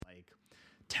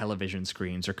television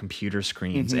screens or computer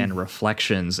screens and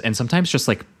reflections, and sometimes just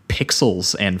like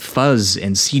pixels and fuzz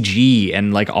and CG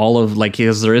and like all of like,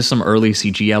 because there is some early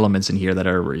CG elements in here that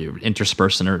are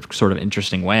interspersed in a sort of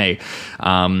interesting way.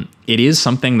 It is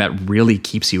something that really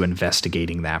keeps you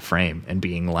investigating that frame and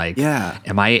being like,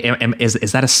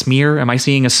 is that a smear? Am I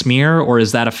seeing a smear, or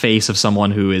is that a face of someone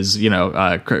who is,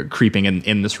 creeping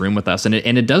in this room with us? And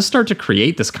it does start to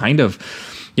create this kind of,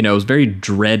 it was very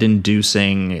dread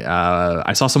inducing.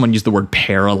 I saw someone use the word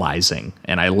paralyzing,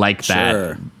 and I like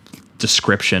that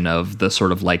description of the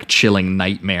sort of like chilling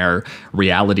nightmare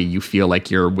reality you feel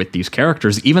like you're with these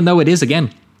characters, even though it is,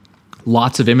 again,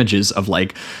 lots of images of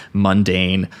like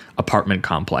mundane apartment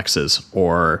complexes,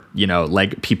 or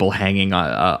like people hanging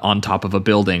on top of a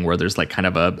building where there's like kind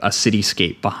of a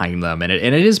cityscape behind them, and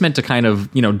it is meant to kind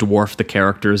of dwarf the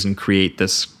characters and create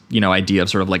this idea of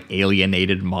sort of like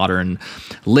alienated modern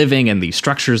living and these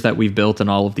structures that we've built and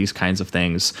all of these kinds of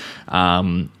things.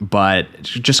 But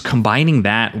just combining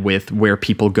that with where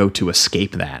people go to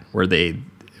escape that, where they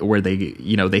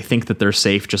they think that they're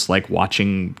safe just like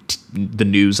watching the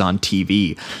news on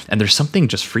TV. And there's something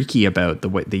just freaky about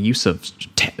the use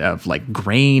of like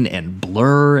grain and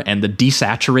blur and the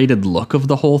desaturated look of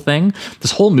the whole thing.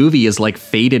 This whole movie is like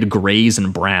faded grays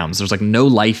and browns. There's like no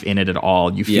life in it at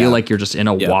all. You feel like you're just in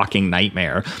a walking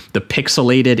nightmare. The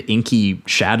pixelated inky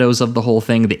shadows of the whole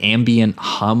thing, the ambient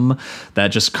hum that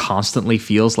just constantly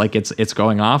feels like it's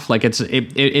going off. Like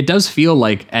it does feel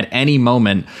like at any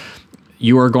moment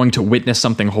you are going to witness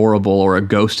something horrible, or a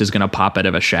ghost is going to pop out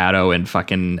of a shadow and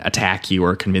fucking attack you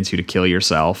or convince you to kill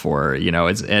yourself, or,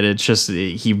 it's just,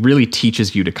 he really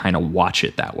teaches you to kind of watch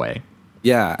it that way.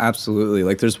 Yeah, absolutely.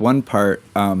 Like there's one part,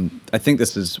 I think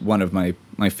this is one of my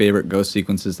favorite ghost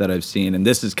sequences that I've seen. And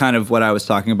this is kind of what I was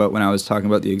talking about when I was talking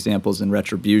about the examples in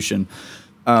Retribution.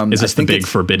 Is this the big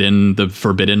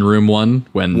forbidden room one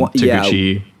when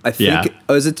Taguchi? Yeah, I think.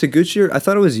 Oh, is it Taguchi? I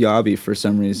thought it was Yabi for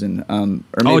some reason. Or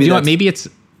maybe do you know what? Maybe it's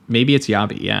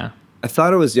Yabi. Yeah. I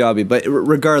thought it was Yabi, but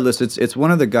regardless, it's one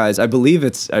of the guys. I believe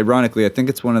ironically, I think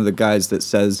it's one of the guys that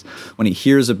says when he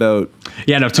hears about.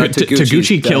 Yeah, no,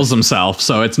 Taguchi kills himself,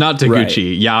 so it's not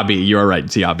Taguchi. Right. Yabi, you're right.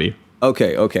 It's Yabi.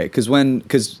 Okay. Because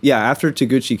after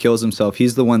Taguchi kills himself,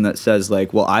 he's the one that says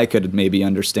like, well, I could maybe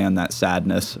understand that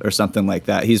sadness or something like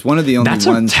that. He's one of the only ones.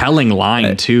 That's a telling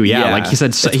line too. Yeah. Like he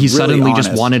said, he really suddenly honest.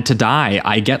 Just wanted to die.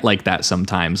 I get like that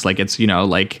sometimes. Like it's,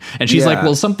 and she's like,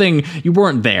 well, something, you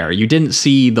weren't there. You didn't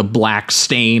see the black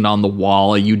stain on the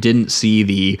wall. You didn't see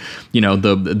the,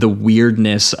 the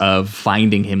weirdness of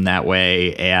finding him that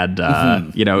way. And,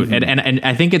 and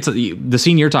I think it's the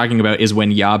scene you're talking about is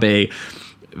when Yabe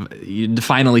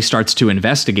finally starts to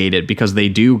investigate it, because they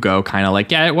do go kind of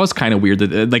like, it was kind of weird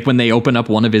that like when they open up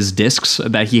one of his discs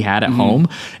that he had at home,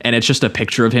 and it's just a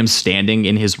picture of him standing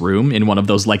in his room in one of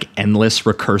those like endless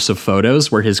recursive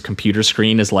photos where his computer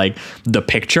screen is like the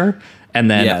picture, and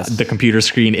then the computer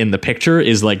screen in the picture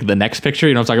is like the next picture,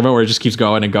 you know what I'm talking about, where it just keeps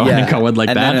going and going and going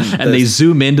like that. And they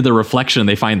zoom into the reflection and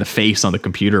they find the face on the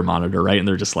computer monitor, right? And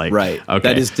they're just like, okay,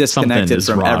 that is disconnected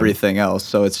from everything else.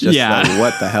 So it's just like,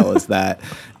 what the hell is that?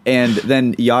 And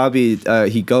then Yabi,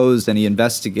 he goes and he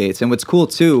investigates. And what's cool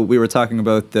too, we were talking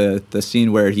about the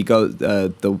scene where he goes,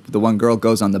 the one girl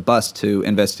goes on the bus to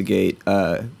investigate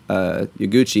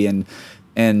Yaguchi,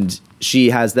 and she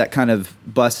has that kind of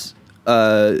bus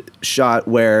shot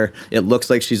where it looks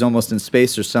like she's almost in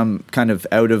space or some kind of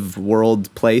out of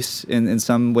world place in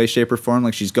some way, shape, or form,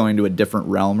 like she's going to a different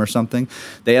realm or something.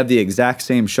 They have the exact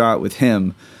same shot with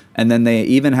him, and then they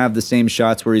even have the same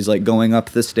shots where he's like going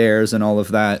up the stairs and all of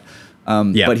that.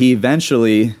 But he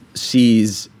eventually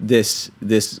sees this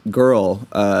girl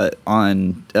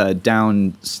on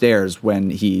downstairs when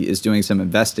he is doing some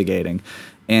investigating.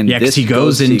 And because he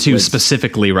goes into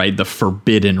specifically, right, the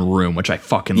Forbidden Room, which I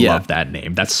fucking love that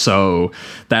name. That's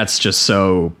just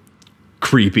so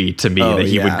creepy to me that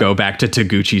he would go back to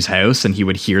Taguchi's house and he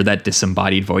would hear that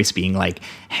disembodied voice being like,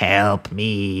 help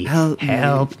me.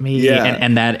 Yeah.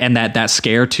 And that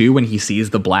scare too, when he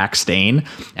sees the black stain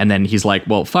and then he's like,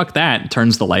 well, fuck that,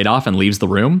 turns the light off and leaves the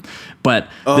room. But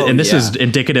this is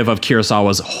indicative of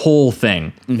Kurosawa's whole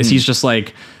thing, is he's just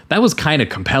like, that was kind of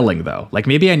compelling though. Like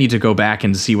maybe I need to go back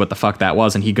and see what the fuck that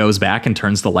was. And he goes back and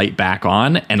turns the light back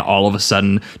on, and all of a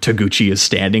sudden Taguchi is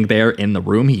standing there in the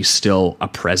room. He's still a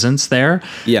presence there.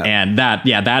 Yeah. And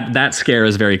that scare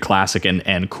is very classic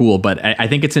and cool. But I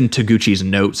think it's in Taguchi's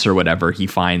notes or whatever, he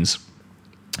finds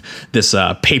this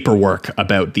paperwork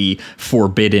about the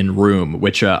Forbidden Room,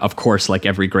 which of course, like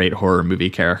every great horror movie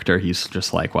character, he's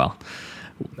just like, well,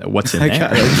 what's in there?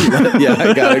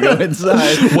 I gotta go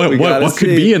inside. What could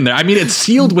be in there? I mean, it's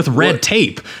sealed with red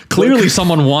tape. Clearly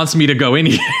someone wants me to go in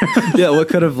here. Yeah, what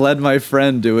could have led my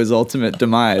friend to his ultimate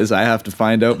demise? I have to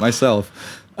find out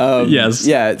myself. Yes.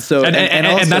 Yeah. So and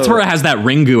also, that's where it has that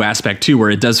Ringu aspect too, where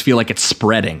it does feel like it's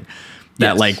spreading.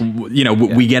 That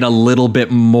we get a little bit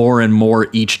more and more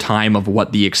each time of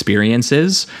what the experience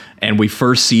is. And we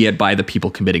first see it by the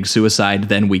people committing suicide.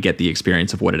 Then we get the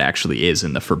experience of what it actually is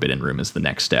in the Forbidden Room as the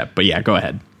next step. But yeah, go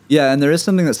ahead. Yeah, and there is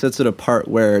something that sets it apart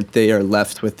where they are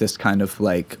left with this kind of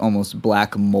like almost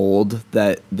black mold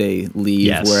that they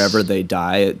leave wherever they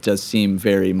die. It does seem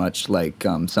very much like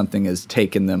something has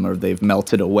taken them or they've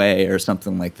melted away or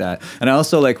something like that. And I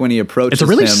also like when he approaches It's a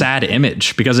really him, sad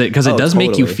image because it does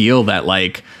make you feel that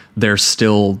like they're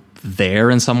still there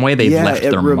in some way. They've left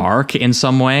their mark in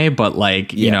some way, but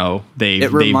like, you know, they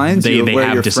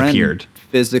have disappeared.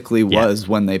 Physically was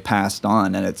when they passed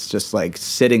on, and it's just like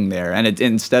sitting there, and it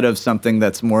instead of something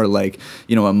that's more like,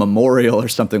 you know, a memorial or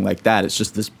something like that, it's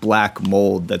just this black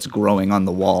mold that's growing on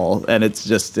the wall, and it's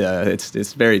just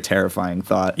it's very terrifying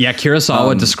thought. Yeah,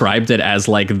 Kurosawa described it as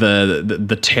like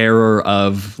the terror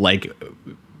of like,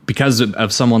 because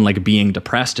of someone like being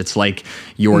depressed, it's like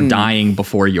you're dying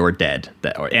before you're dead.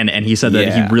 And he said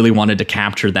that he really wanted to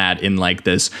capture that in like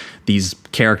these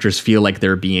characters feel like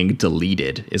they're being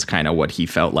deleted is kind of what he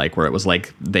felt like, where it was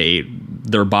like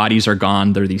their bodies are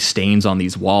gone. There are these stains on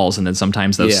these walls. And then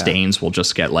sometimes those stains will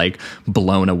just get like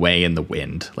blown away in the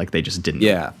wind. Like they just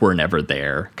were never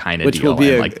there kind of which deal. Will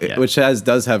be which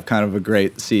does have kind of a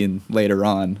great scene later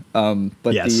on.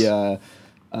 But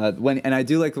when I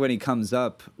do like when he comes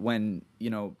up, when, you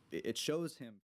know, it shows him.